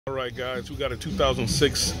All right, guys, we got a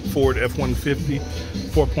 2006 Ford F150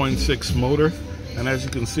 4.6 motor, and as you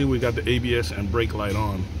can see, we got the ABS and brake light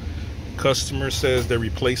on. Customer says they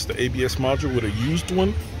replaced the ABS module with a used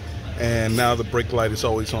one, and now the brake light is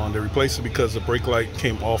always on. They replaced it because the brake light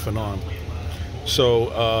came off and on. So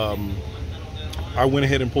I went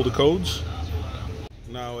ahead and pulled the codes.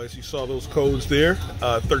 Now, as you saw those codes there,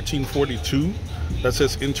 1342, that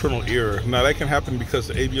says internal error. Now, that can happen because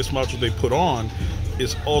the ABS module they put on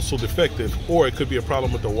is also defective, or it could be a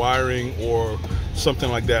problem with the wiring or something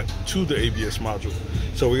like that to the ABS module.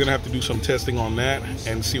 So we're gonna have to do some testing on that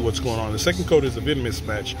and see what's going on. The second code is the VIN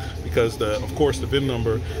mismatch, because of course the VIN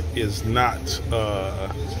number is not,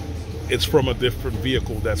 it's from a different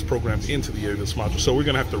vehicle that's programmed into the ABS module. So we're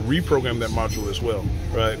gonna have to reprogram that module as well,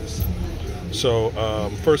 right? So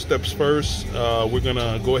first steps first, we're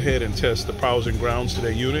gonna go ahead and test the powers and grounds to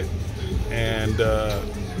that unit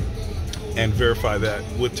and verify that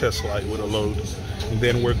with test light with a load, and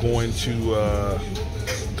then we're going to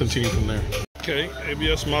continue from there. Okay,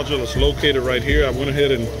 ABS module is located right here. I went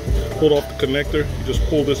ahead and pulled off the connector. You just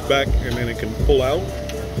pull this back and then it can pull out.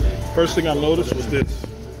 First thing I noticed was this.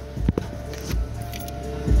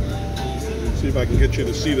 Let's see if I can get you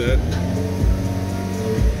to see that.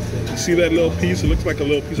 You see that little piece? It looks like a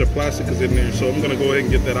little piece of plastic is in there, so I'm gonna go ahead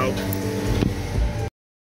and get that out.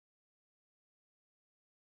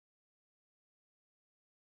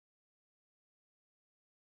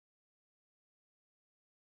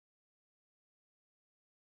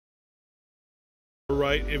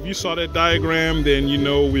 Right, if you saw that diagram, then you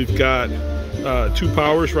know we've got two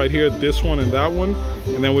powers right here, this one and that one,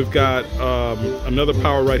 and then we've got another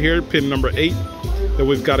power right here, pin number 8. Then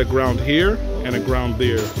we've got a ground here and a ground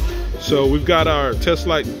there. So we've got our test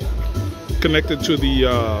light connected to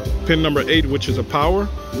the pin number 8, which is a power.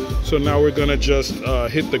 So now we're gonna just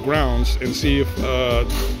hit the grounds and see if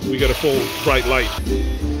we get a full bright light.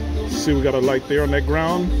 See, we got a light there on that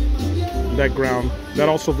ground. That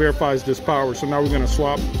also verifies this power. So now we're going to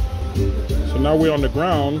swap. So now we're on the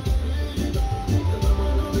ground.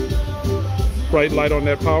 Bright light on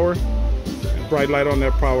that power and bright light on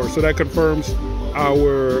that power. So that confirms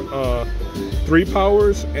our 3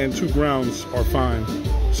 powers and 2 grounds are fine.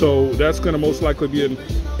 So that's going to most likely be an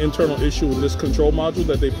internal issue with this control module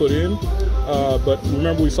that they put in. But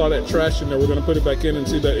remember, we saw that trash in there. We're going to put it back in and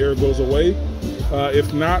see if that error goes away.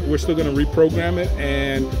 If not, we're still going to reprogram it,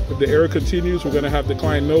 and if the error continues, we're going to have the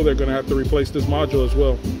client know they're going to have to replace this module as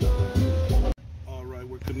well. All right,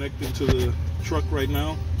 we're connected to the truck right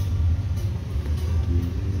now.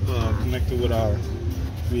 Connected with our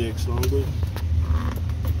VX logo.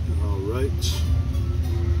 All right.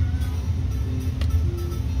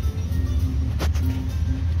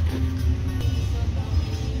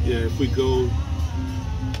 Yeah, if we go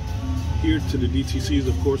here to the DTCs,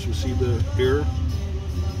 of course, we see the error,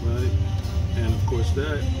 right? And of course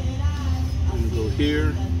that. I'm gonna go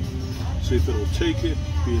here, see if it'll take it,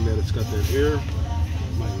 being that it's got that error.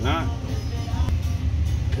 Might not.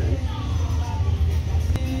 Okay.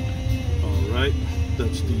 All right,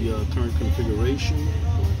 that's the current configuration.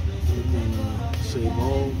 We're gonna save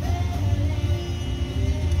all.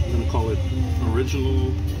 I'm gonna call it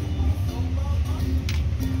original.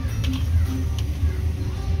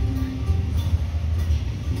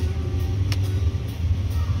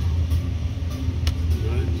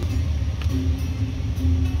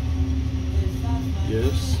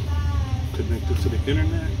 Yes, connected to the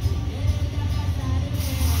internet.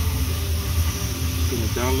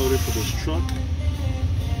 Gonna download it for this truck.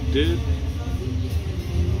 Did.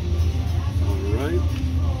 All right.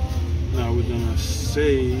 Now we're gonna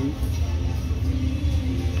save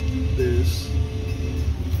this.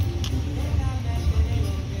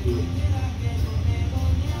 I'm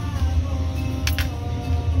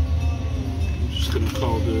just gonna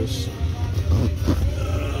call this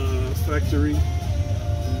factory.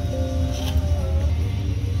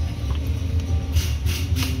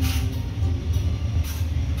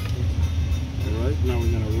 Now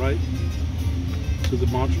we're going to write to the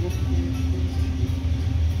module.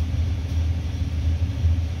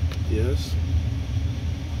 Yes.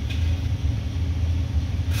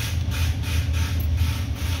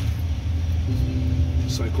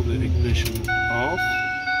 Cycle the ignition off.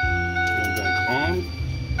 Then back on.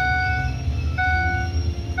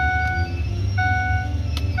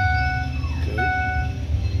 Okay.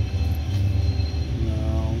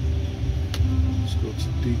 Now let's go to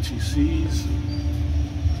DTCs.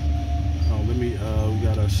 We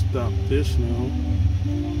gotta stop this now.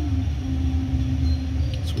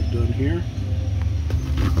 So we're done here.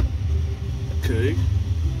 Okay.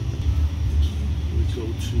 We go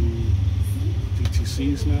to DTC.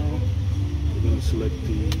 DTCs now. We're going to select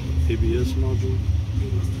the ABS module.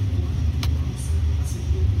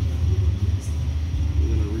 We're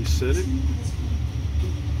going to reset it.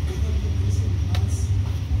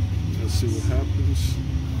 Let's see what happens.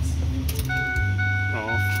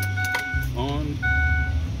 Off, on.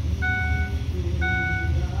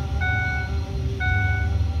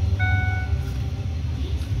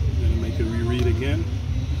 Reread again.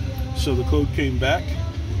 So the code came back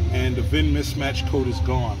and the VIN mismatch code is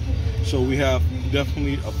gone. So we have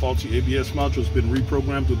definitely a faulty ABS module. It's been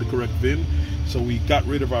reprogrammed with the correct VIN. So we got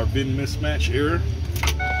rid of our VIN mismatch error.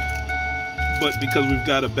 But because we've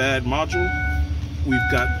got a bad module,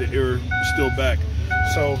 we've got the error still back.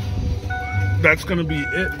 So that's going to be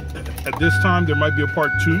it. At this time, there might be a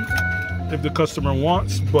part 2 if the customer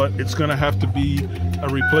wants, but it's going to have to be a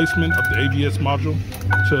replacement of the ABS module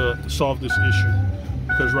to solve this issue,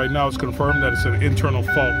 because right now it's confirmed that it's an internal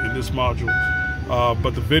fault in this module,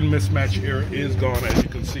 but the VIN mismatch error is gone. As you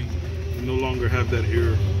can see, we no longer have that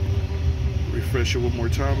error. Refresh it one more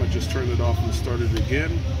time. I just turned it off and started it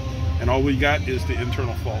again, and all we got is the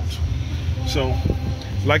internal fault. So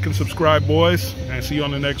like and subscribe, boys, and see you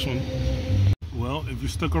on the next one. Well, if you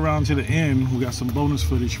stuck around to the end, we got some bonus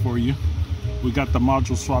footage for you. We got the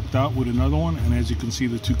module swapped out with another one, and as you can see,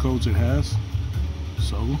 the 2 codes it has.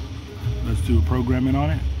 So let's do a programming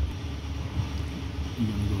on it. We're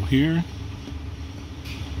gonna go here,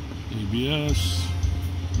 ABS,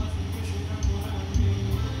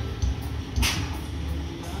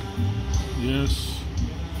 yes.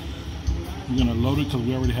 We're gonna load it because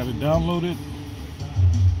we already have it downloaded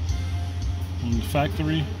from the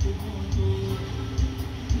factory,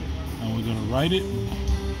 and we're gonna write it.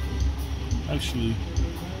 Actually,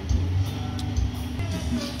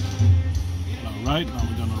 alright, now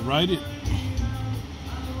we're gonna write it.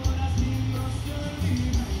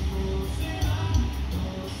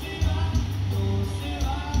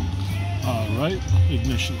 Alright,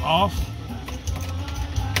 ignition off.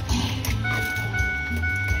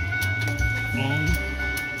 On.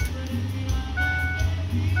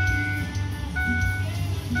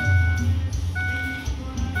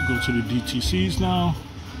 Go to the DTCs now.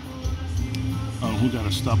 We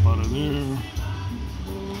gotta stop out of there.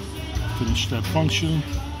 Finish that function.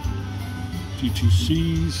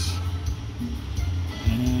 DTCs.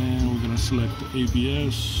 And we're gonna select the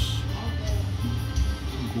ABS.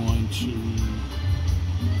 I'm going to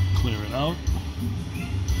clear it out.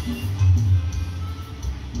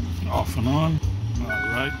 Off and on.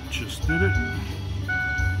 Alright, just did it.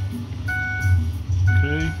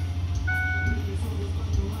 Okay.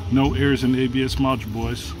 No errors in the ABS module,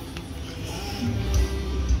 boys.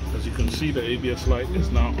 As you can see, the ABS light is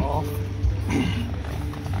now off.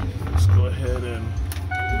 Let's go ahead and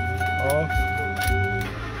off.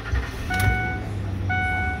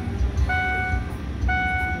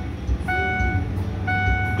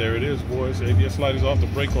 There it is, boys. The ABS light is off, the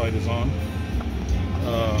brake light is on,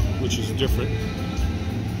 which is different.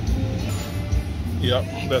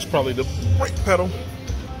 Yep, that's probably the brake pedal.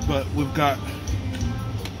 But we've got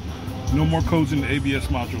no more codes in the ABS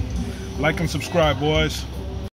module. Like and subscribe, boys.